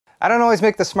I don't always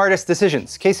make the smartest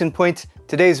decisions. Case in point,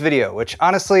 today's video, which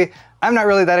honestly, I'm not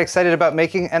really that excited about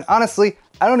making, and honestly,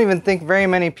 I don't even think very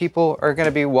many people are gonna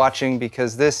be watching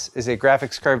because this is a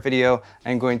graphics card video.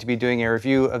 I'm going to be doing a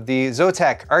review of the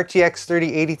Zotac RTX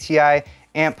 3080 Ti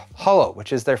AMP Holo,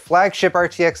 which is their flagship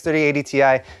RTX 3080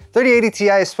 Ti. 3080 Ti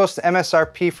is supposed to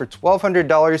MSRP for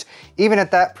 $1,200. Even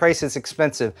at that price, it's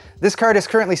expensive. This card is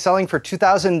currently selling for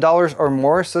 $2,000 or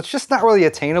more, so it's just not really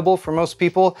attainable for most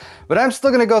people. But I'm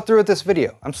still gonna go through with this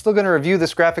video. I'm still gonna review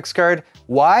this graphics card.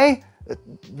 Why?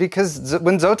 Because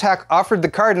when Zotac offered the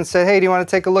card and said, hey, do you want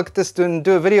to take a look at this and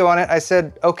do a video on it? I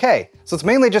said, okay. So it's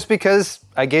mainly just because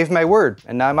I gave my word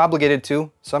and now I'm obligated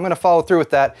to, so I'm gonna follow through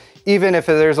with that, even if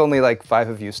there's only like 5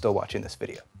 of you still watching this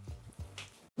video.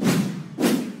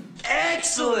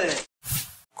 Excellent!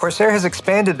 Corsair has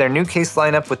expanded their new case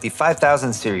lineup with the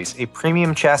 5000 series, a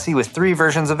premium chassis with 3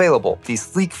 versions available: the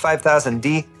sleek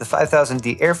 5000D, the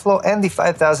 5000D Airflow, and the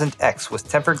 5000X with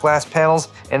tempered glass panels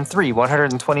and 3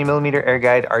 120mm air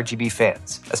guide RGB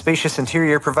fans. A spacious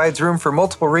interior provides room for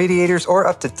multiple radiators or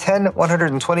up to 10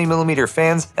 120mm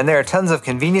fans, and there are tons of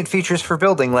convenient features for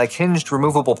building like hinged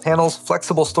removable panels,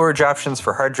 flexible storage options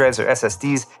for hard drives or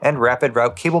SSDs, and rapid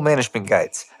route cable management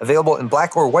guides. Available in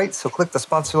black or white, so click the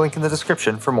sponsor link in the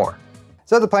description for more.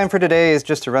 So the plan for today is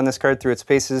just to run this card through its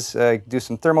paces, do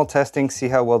some thermal testing, see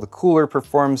how well the cooler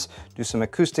performs, do some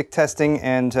acoustic testing,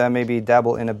 and maybe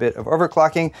dabble in a bit of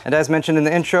overclocking. And as mentioned in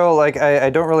the intro, like I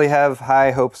don't really have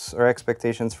high hopes or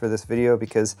expectations for this video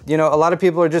because, you know, a lot of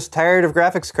people are just tired of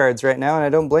graphics cards right now, and I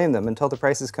don't blame them. Until the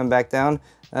prices come back down,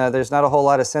 there's not a whole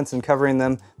lot of sense in covering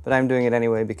them, but I'm doing it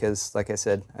anyway because, like I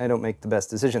said, I don't make the best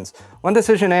decisions. One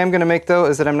decision I am gonna make though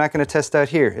is that I'm not gonna test out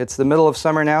here. It's the middle of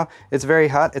summer now, it's very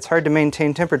hot, it's hard to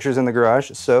maintain temperatures in the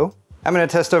garage, so I'm gonna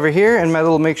test over here in my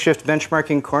little makeshift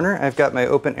benchmarking corner. I've got my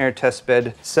open air test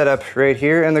bed set up right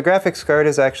here, and the graphics card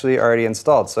is actually already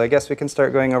installed. So I guess we can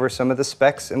start going over some of the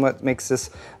specs and what makes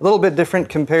this a little bit different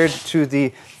compared to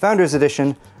the Founders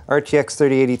Edition RTX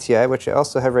 3080 Ti, which I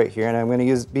also have right here, and I'm going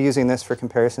to be using this for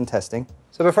comparison testing.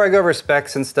 So before I go over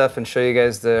specs and stuff and show you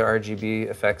guys the RGB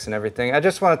effects and everything, I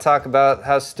just want to talk about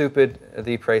how stupid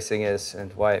the pricing is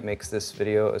and why it makes this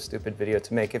video a stupid video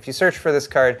to make. If you search for this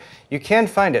card, you can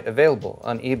find it available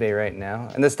on eBay right now.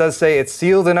 And this does say it's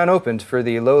sealed and unopened for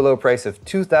the low price of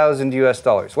 $2,000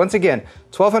 US. Once again,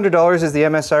 $1,200 is the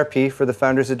MSRP for the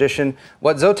Founders Edition.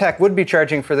 What Zotac would be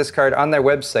charging for this card on their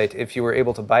website, if you were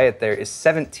able to buy it there, is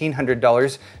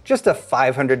 $1,700, just a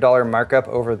 $500 markup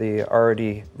over the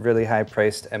already really high priced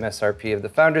MSRP of the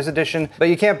Founders Edition. But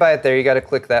you can't buy it there, you gotta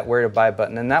click that where to buy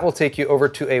button, and that will take you over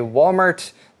to a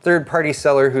Walmart third-party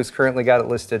seller who's currently got it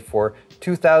listed for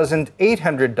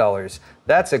 $2,800.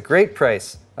 That's a great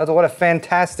price. What a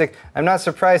fantastic, I'm not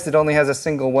surprised it only has a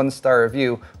single 1-star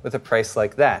review with a price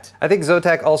like that. I think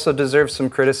Zotac also deserves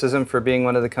some criticism for being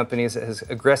one of the companies that has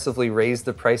aggressively raised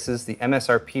the prices, the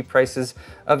MSRP prices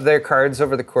of their cards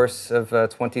over the course of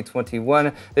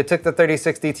 2021. They took the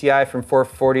 3060 Ti from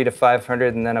 $440 to $500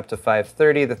 and then up to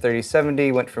 $530. The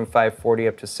 3070 went from $540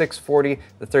 up to $640.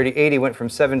 The 3080 went from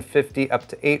 $750 up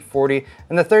to $840.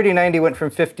 And the 3090 went from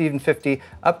 $1,550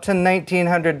 up to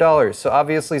 $1,900. So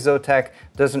obviously Zotac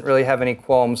doesn't really have any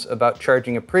qualms about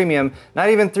charging a premium, not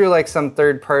even through like some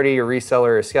third party or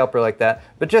reseller or scalper like that,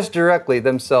 but just directly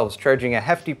themselves charging a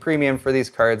hefty premium for these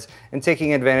cards and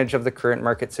taking advantage of the current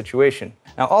market situation.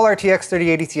 Now all RTX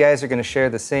 3080 Ti's are going to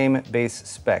share the same base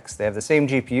specs. They have the same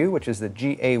GPU, which is the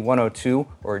GA102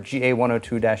 or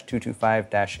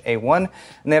GA102-225-A1,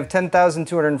 and they have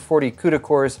 10,240 CUDA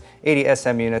cores, 80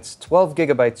 SM units, 12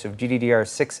 gigabytes of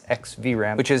GDDR6X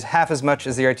VRAM, which is half as much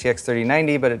as the RTX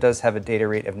 3090, but it does have a data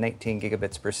rate of 19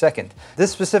 gigabits per second.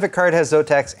 This specific card has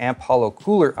Zotac's AMP Holo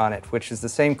cooler on it, which is the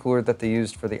same cooler that they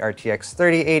used for the RTX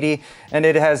 3080, and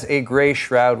it has a gray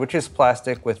shroud, which is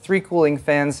plastic with 3 cooling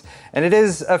fans, and it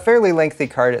is a fairly lengthy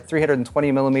card at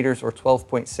 320 millimeters or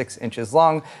 12.6 inches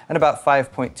long and about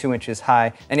 5.2 inches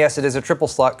high. And yes, it is a triple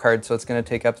slot card, so it's going to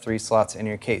take up 3 slots in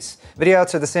your case. Video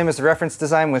outs are the same as the reference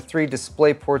design with 3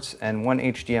 display ports and 1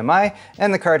 HDMI,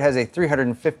 and the card has a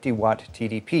 350 watt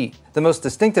TDP. The most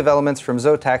distinctive elements from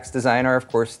Zotac's design are of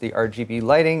course the RGB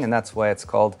lighting, and that's why it's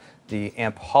called the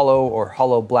AMP Holo or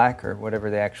Holo Black or whatever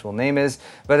the actual name is.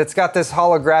 But it's got this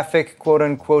holographic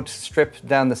quote-unquote strip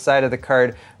down the side of the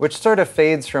card, which sort of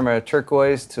fades from a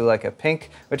turquoise to like a pink,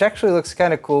 which actually looks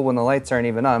kind of cool when the lights aren't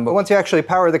even on. But once you actually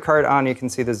power the card on, you can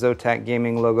see the Zotac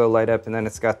gaming logo light up, and then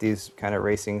it's got these kind of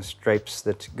racing stripes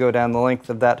that go down the length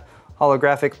of that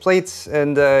holographic plates,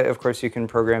 and of course you can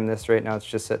program this. Right now it's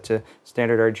just set to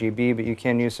standard RGB, but you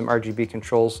can use some RGB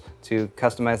controls to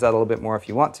customize that a little bit more if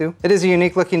you want to. It is a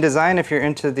unique looking design if you're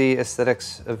into the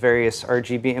aesthetics of various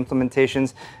RGB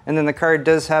implementations. And then the card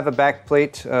does have a back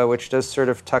plate, which does sort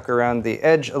of tuck around the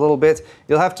edge a little bit.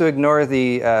 You'll have to ignore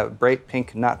the bright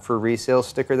pink not for resale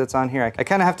sticker that's on here. I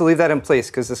kind of have to leave that in place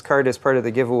because this card is part of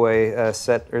the giveaway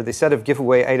set, or the set of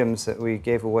giveaway items that we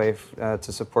gave away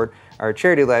to support our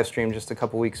charity live stream just a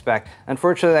couple weeks back.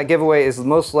 Unfortunately, that giveaway is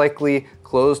most likely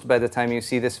closed by the time you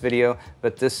see this video,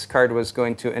 but this card was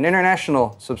going to an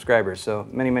international subscriber, so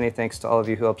many thanks to all of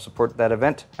you who helped support that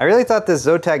event. I really thought this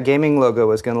Zotac gaming logo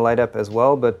was going to light up as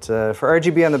well, but for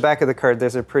RGB on the back of the card,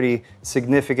 there's a pretty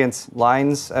significant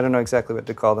lines. I don't know exactly what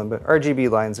to call them, but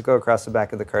RGB lines that go across the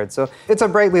back of the card. So it's a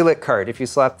brightly lit card. If you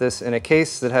slap this in a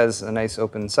case that has a nice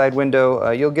open side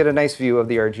window, you'll get a nice view of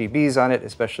the RGBs on it,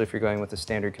 especially if you're going with a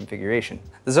standard configuration.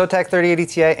 The Zotac 3080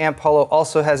 Ti AMP Holo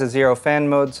also has a zero fan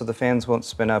mode, so the fans won't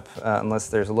spin up unless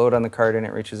there's a load on the card and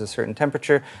it reaches a certain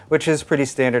temperature, which is pretty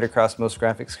standard across most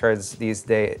graphics cards these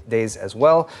days as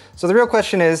well. So the real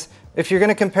question is, if you're going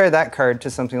to compare that card to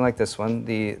something like this one,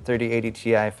 the 3080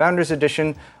 Ti Founders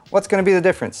Edition, what's going to be the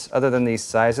difference other than the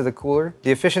size of the cooler,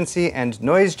 the efficiency and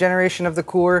noise generation of the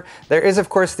cooler? There is, of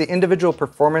course, the individual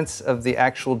performance of the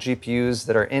actual GPUs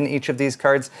that are in each of these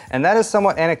cards, and that is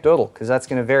somewhat anecdotal because that's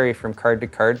going to vary from card to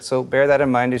card, so bear that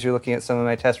in mind as you're looking at some of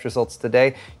my test results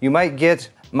today. You might get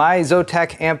my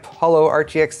Zotac AMP Holo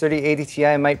RTX 3080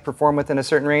 Ti might perform within a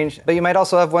certain range, but you might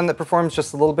also have one that performs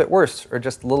just a little bit worse or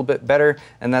just a little bit better,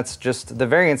 and that's just the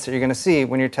variance that you're going to see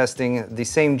when you're testing the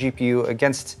same GPU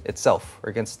against itself or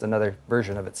against another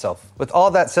version of itself. With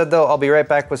all that said though, I'll be right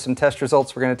back with some test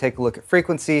results. We're going to take a look at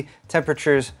frequency,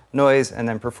 temperatures, noise, and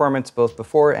then performance both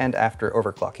before and after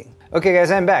overclocking. Okay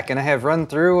guys, I'm back and I have run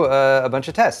through a bunch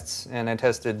of tests, and I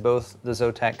tested both the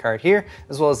Zotac card here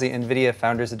as well as the Nvidia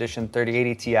Founders Edition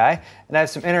 3080 Ti, and I have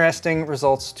some interesting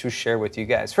results to share with you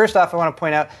guys. First off, I want to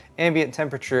point out ambient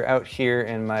temperature out here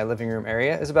in my living room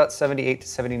area is about 78 to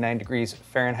 79 degrees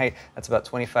Fahrenheit. That's about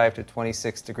 25 to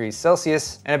 26 degrees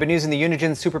Celsius. And I've been using the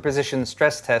Unigen superposition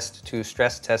stress test to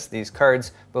stress test these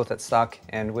cards, both at stock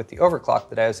and with the overclock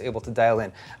that I was able to dial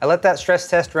in. I let that stress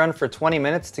test run for 20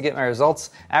 minutes to get my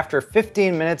results. After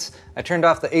 15 minutes, I turned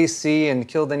off the AC and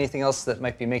killed anything else that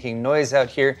might be making noise out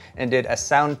here and did a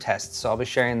sound test. So I'll be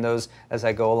sharing those as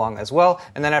I go along as well.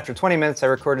 And then after 20 minutes, I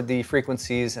recorded the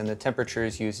frequencies and the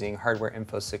temperatures using Hardware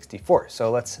Info 64.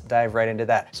 So let's dive right into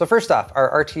that. So first off,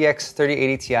 our RTX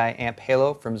 3080 Ti AMP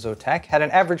Holo from Zotac had an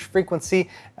average frequency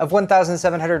of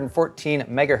 1,714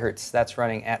 megahertz. That's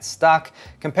running at stock.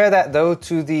 Compare that though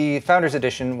to the Founders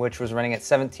Edition, which was running at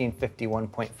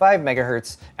 1751.5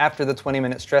 megahertz after the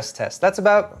 20-minute stress test. That's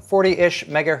about 40-ish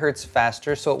megahertz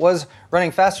faster, so it was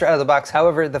running faster out of the box.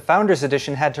 However, the Founders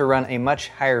Edition had to run a much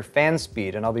higher fan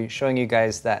speed, and I'll be showing you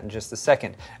guys that in just a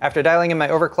second. After dialing in my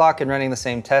overclock and running the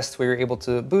same test, we were able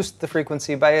to boost the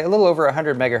frequency by a little over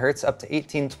 100 megahertz up to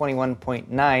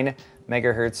 1821.9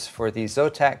 megahertz for the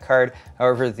Zotac card.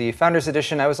 However, the Founders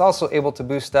Edition, I was also able to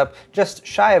boost up just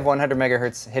shy of 100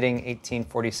 megahertz, hitting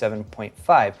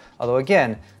 1847.5. Although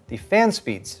again, the fan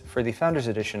speeds for the Founders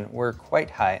Edition were quite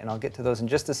high, and I'll get to those in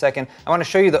just a second. I want to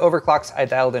show you the overclocks I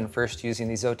dialed in first using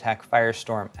the Zotac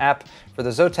Firestorm app. For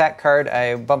the Zotac card,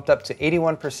 I bumped up to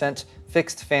 81%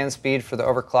 fixed fan speed for the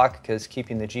overclock because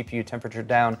keeping the GPU temperature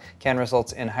down can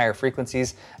result in higher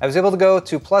frequencies. I was able to go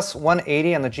to plus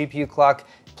 180 on the GPU clock,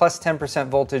 plus 10%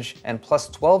 voltage, and plus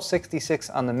 1266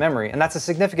 on the memory, and that's a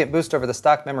significant boost over the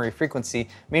stock memory frequency.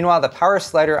 Meanwhile, the power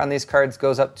slider on these cards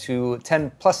goes up to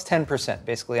plus 10%,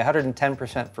 basically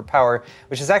 110% for power,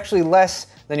 which is actually less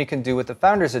than you can do with the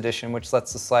Founders Edition, which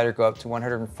lets the slider go up to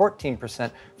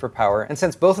 114% for power. And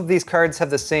since both of these cards have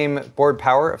the same board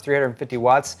power of 350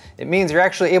 watts, it means you're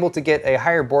actually able to get a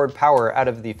higher board power out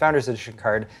of the Founders Edition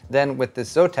card than with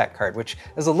this Zotac card, which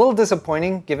is a little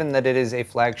disappointing given that it is a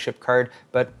flagship card,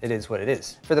 but it is what it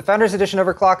is. For the Founders Edition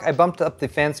overclock, I bumped up the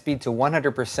fan speed to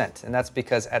 100%, and that's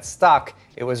because at stock,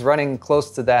 it was running close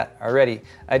to that already.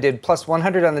 I did plus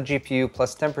 100 on the GPU,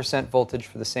 plus 10% voltage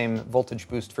for the same voltage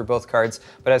boost for both cards,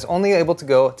 but I was only able to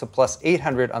go to plus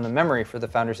 800 on the memory for the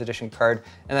Founders Edition card,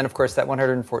 and then of course that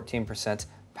 114%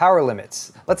 Power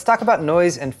limits. Let's talk about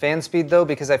noise and fan speed though,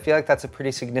 because I feel like that's a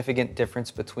pretty significant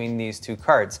difference between these two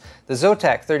cards. The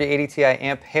Zotac 3080 Ti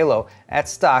AMP Holo at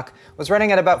stock was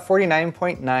running at about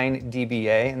 49.9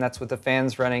 dBA, and that's with the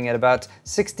fans running at about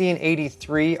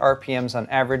 1683 RPMs on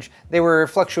average. They were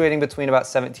fluctuating between about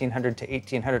 1700 to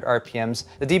 1800 RPMs.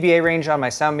 The dBA range on my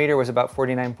sound meter was about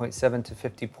 49.7 to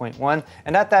 50.1,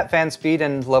 and at that fan speed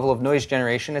and level of noise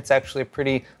generation, it's actually a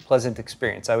pretty pleasant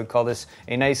experience. I would call this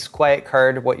a nice quiet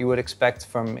card, what you would expect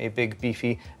from a big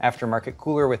beefy aftermarket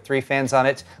cooler with 3 fans on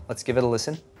it. Let's give it a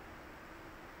listen.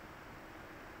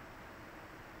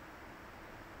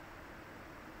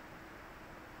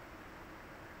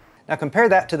 Now compare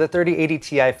that to the 3080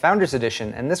 Ti Founders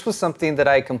Edition, and this was something that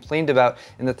I complained about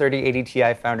in the 3080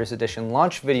 Ti Founders Edition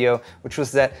launch video, which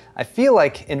was that I feel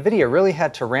like Nvidia really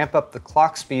had to ramp up the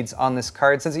clock speeds on this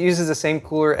card since it uses the same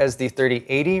cooler as the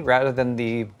 3080 rather than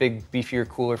the big beefier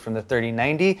cooler from the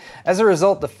 3090. As a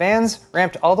result, the fans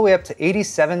ramped all the way up to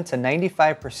 87 to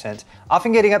 95%,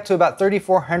 often getting up to about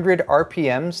 3400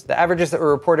 RPMs. The averages that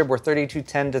were reported were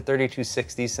 3210 to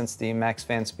 3260 since the max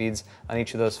fan speeds on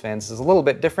each of those fans is a little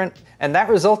bit different. And that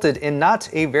resulted in not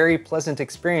a very pleasant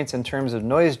experience in terms of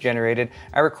noise generated.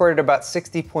 I recorded about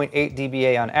 60.8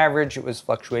 dBA on average. It was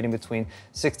fluctuating between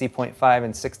 60.5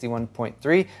 and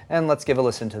 61.3, and let's give a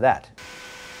listen to that.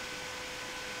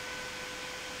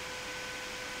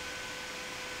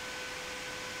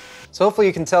 So hopefully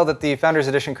you can tell that the Founders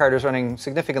Edition card is running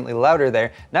significantly louder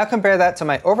there. Now compare that to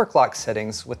my overclock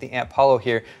settings with the AMP Holo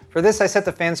here. For this, I set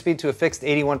the fan speed to a fixed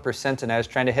 81%, and I was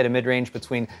trying to hit a mid-range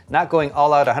between not going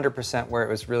all out 100% where it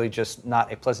was really just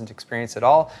not a pleasant experience at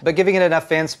all, but giving it enough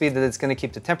fan speed that it's going to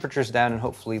keep the temperatures down and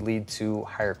hopefully lead to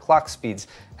higher clock speeds.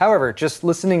 However, just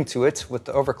listening to it with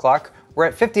the overclock, we're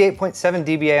at 58.7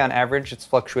 dBA on average. It's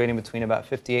fluctuating between about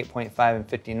 58.5 and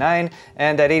 59,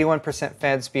 and at 81%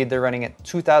 fan speed, they're running at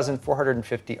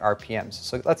 2,450 RPMs.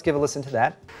 So let's give a listen to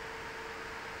that.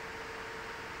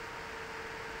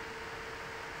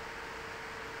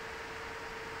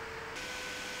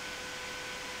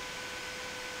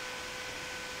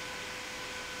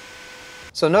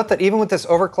 So note that even with this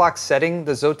overclock setting,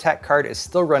 the Zotac card is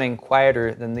still running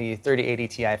quieter than the 3080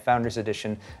 Ti Founders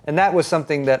Edition, and that was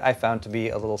something that I found to be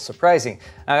a little surprising.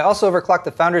 Now, I also overclocked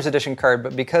the Founders Edition card,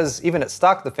 but because even at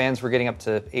stock the fans were getting up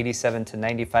to 87 to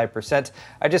 95%,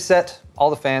 I just set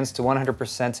all the fans to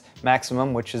 100%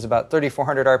 maximum, which is about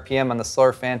 3400 RPM on the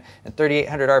slower fan and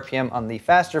 3800 RPM on the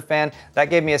faster fan. That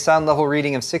gave me a sound level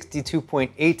reading of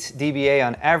 62.8 dBA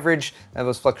on average. That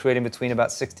was fluctuating between about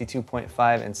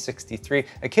 62.5 and 63.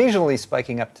 Occasionally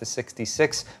spiking up to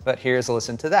 66, but here's a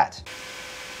listen to that.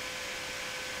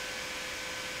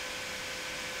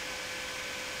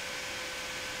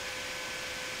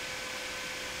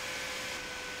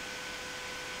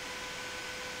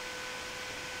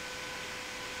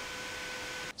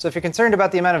 So if you're concerned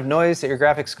about the amount of noise that your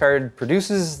graphics card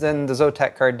produces, then the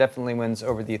Zotac card definitely wins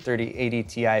over the 3080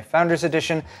 Ti Founders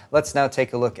Edition. Let's now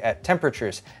take a look at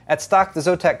temperatures. At stock, the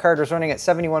Zotac card was running at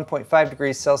 71.5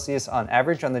 degrees Celsius on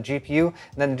average on the GPU, and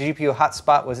then the GPU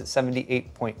hotspot was at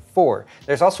 78.4.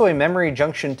 There's also a memory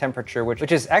junction temperature,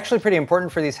 which is actually pretty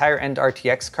important for these higher end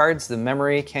RTX cards. The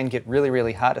memory can get really,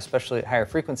 really hot, especially at higher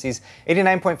frequencies.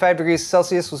 89.5 degrees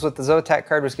Celsius was what the Zotac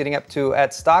card was getting up to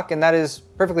at stock, and that is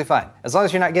perfectly fine. As long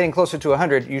as you're not getting closer to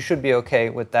 100, you should be okay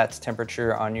with that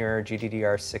temperature on your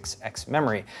GDDR6X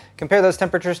memory. Compare those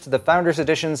temperatures to the Founders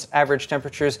Edition's average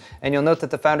temperatures, and you'll note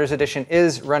that the Founders Edition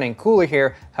is running cooler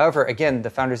here. However, again, the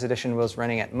Founders Edition was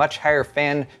running at much higher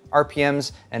fan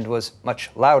RPMs and was much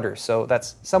louder, so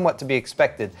that's somewhat to be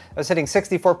expected. I was hitting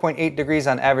 64.8 degrees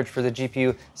on average for the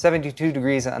GPU, 72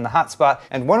 degrees on the hotspot,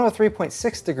 and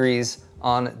 103.6 degrees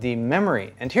on the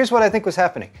memory. And here's what I think was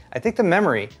happening. I think the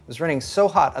memory was running so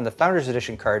hot on the Founders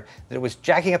Edition card that it was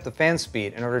jacking up the fan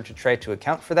speed in order to try to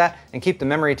account for that and keep the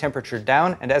memory temperature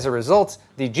down, and as a result,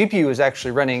 the GPU was actually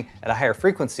running at a higher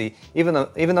frequency, even though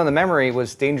the memory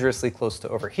was dangerously close to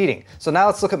overheating. So now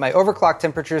let's look at my overclock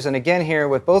temperatures, and again here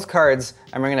with both cards,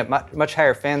 I'm running at much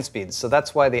higher fan speeds, so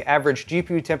that's why the average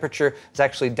GPU temperature is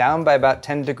actually down by about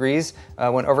 10 degrees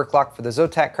when overclocked for the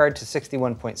Zotac card to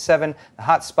 61.7, the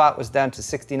hotspot was down to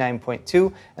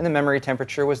 69.2, and the memory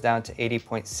temperature was down to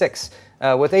 80.6.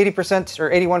 With 80%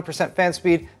 or 81% fan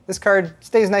speed, this card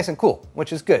stays nice and cool,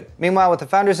 which is good. Meanwhile, with the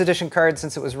Founders Edition card,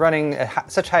 since it was running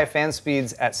at such high fan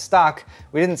speeds at stock,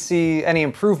 we didn't see any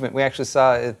improvement. We actually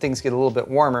saw things get a little bit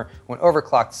warmer when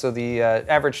overclocked, so the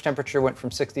average temperature went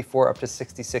from 64 up to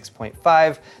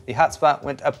 66.5, the hotspot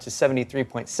went up to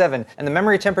 73.7, and the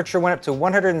memory temperature went up to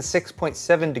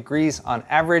 106.7 degrees on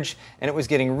average, and it was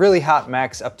getting really hot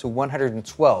max up to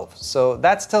 112. So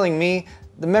that's telling me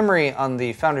the memory on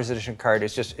the Founders Edition card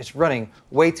is it's running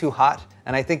way too hot,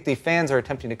 and I think the fans are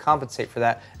attempting to compensate for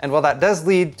that. And while that does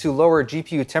lead to lower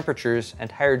GPU temperatures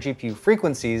and higher GPU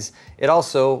frequencies, it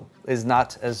also is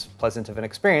not as pleasant of an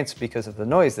experience because of the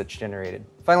noise that's generated.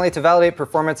 Finally, to validate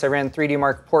performance, I ran 3D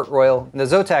Mark Port Royal. The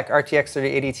Zotac RTX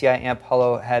 3080 Ti AMP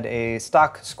Holo had a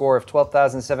stock score of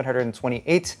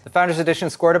 12,728. The Founders Edition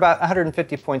scored about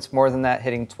 150 points more than that,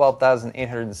 hitting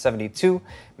 12,872.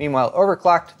 Meanwhile,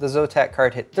 overclocked, the Zotac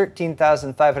card hit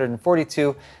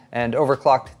 13,542, and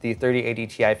overclocked, the 3080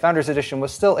 Ti Founders Edition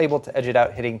was still able to edge it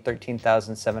out, hitting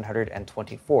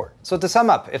 13,724. So to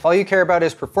sum up, if all you care about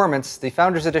is performance, the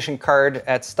Founders Edition card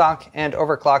at stock and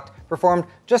overclocked performed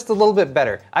just a little bit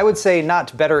better. I would say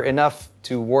not better enough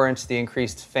to warrant the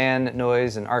increased fan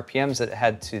noise and RPMs that it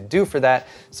had to do for that.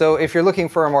 So if you're looking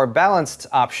for a more balanced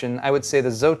option, I would say the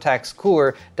Zotac's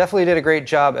cooler definitely did a great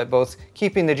job at both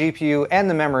keeping the GPU and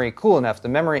the memory cool enough, the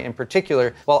memory in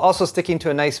particular, while also sticking to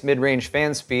a nice mid-range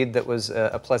fan speed that was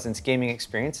a pleasant gaming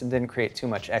experience and didn't create too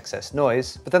much excess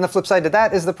noise. But then the flip side to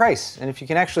that is the price. And if you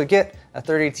can actually get a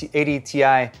 3080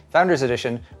 Ti Founders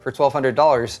Edition for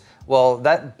 $1,200, well,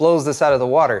 that blows this out of the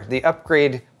water. The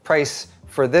upgrade price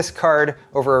for this card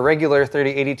over a regular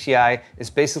 3080 Ti is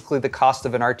basically the cost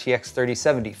of an RTX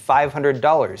 3070,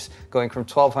 $500, going from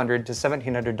 $1,200 to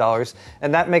 $1,700,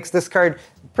 and that makes this card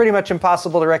pretty much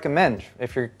impossible to recommend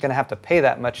if you're gonna have to pay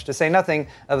that much, to say nothing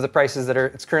of the prices that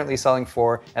it's currently selling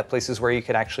for at places where you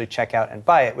could actually check out and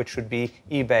buy it, which would be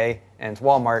eBay and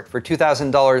Walmart for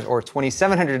 $2,000 or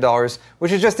 $2,700,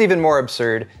 which is just even more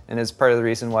absurd and is part of the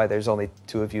reason why there's only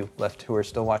 2 of you left who are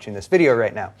still watching this video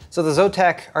right now. So the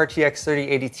Zotac RTX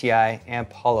 3080 Ti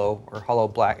AMP Holo, or Holo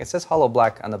Black, it says Holo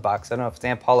Black on the box, I don't know if it's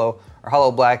AMP Holo or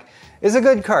Holo Black, is a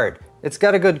good card. It's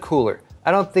got a good cooler. I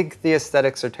don't think the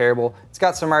aesthetics are terrible. It's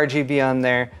got some RGB on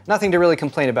there. Nothing to really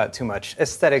complain about too much.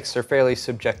 Aesthetics are fairly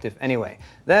subjective anyway.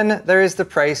 Then there is the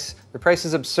price. The price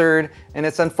is absurd, and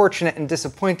it's unfortunate and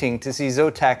disappointing to see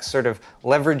Zotac sort of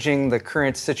leveraging the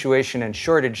current situation and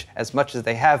shortage as much as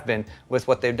they have been with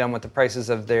what they've done with the prices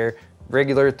of their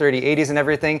regular 3080s and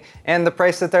everything, and the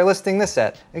price that they're listing this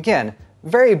at. Again,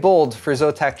 very bold for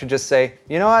Zotac to just say,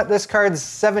 you know what, this card's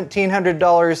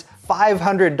 $1,700,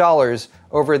 $500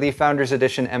 over the Founders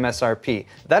Edition MSRP.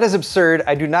 That is absurd,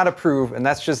 I do not approve, and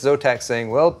that's just Zotac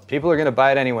saying, well, people are gonna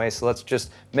buy it anyway, so let's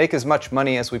just make as much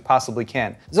money as we possibly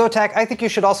can. Zotac, I think you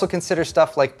should also consider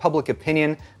stuff like public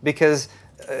opinion, because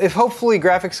if hopefully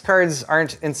graphics cards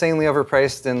aren't insanely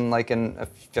overpriced in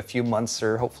a few months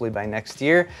or hopefully by next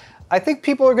year, I think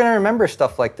people are gonna remember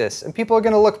stuff like this, and people are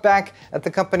gonna look back at the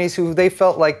companies who they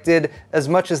felt like did as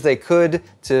much as they could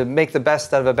to make the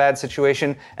best out of a bad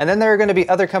situation, and then there are gonna be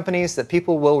other companies that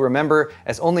people will remember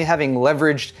as only having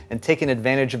leveraged and taken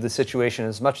advantage of the situation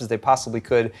as much as they possibly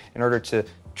could in order to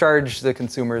charge the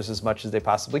consumers as much as they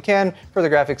possibly can for the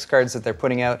graphics cards that they're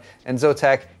putting out. And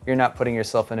Zotac, you're not putting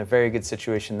yourself in a very good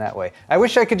situation that way. I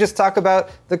wish I could just talk about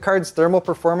the card's thermal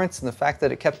performance and the fact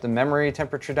that it kept the memory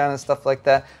temperature down and stuff like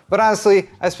that, but honestly,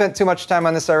 I spent too much time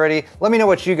on this already. Let me know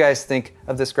what you guys think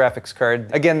of this graphics card.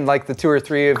 Again, like the 2 or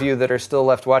 3 of you that are still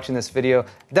left watching this video,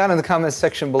 down in the comments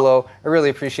section below. I really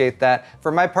appreciate that.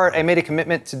 For my part, I made a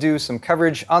commitment to do some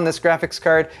coverage on this graphics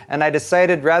card, and I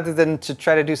decided rather than to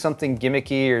try to do something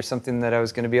gimmicky or something that I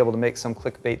was going to be able to make some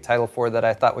clickbait title for that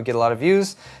I thought would get a lot of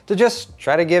views, to just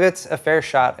try to give it a fair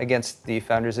shot against the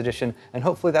Founders Edition, and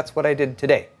hopefully that's what I did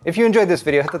today. If you enjoyed this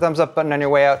video, hit the thumbs up button on your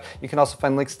way out. You can also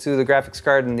find links to the graphics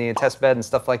card and the test bed and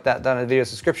stuff like that down in the video's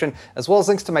description, as well as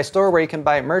links to my store where you can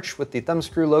buy merch with the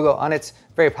thumbscrew logo on it.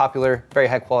 Very popular, very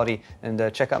high quality,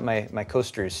 and check out my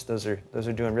coasters. Those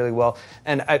are doing really well,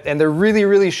 and there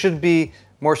really should be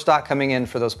more stock coming in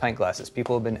for those pint glasses.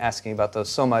 People have been asking about those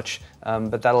so much,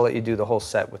 but that'll let you do the whole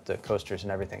set with the coasters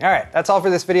and everything. All right, that's all for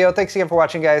this video. Thanks again for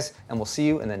watching, guys, and we'll see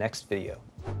you in the next video.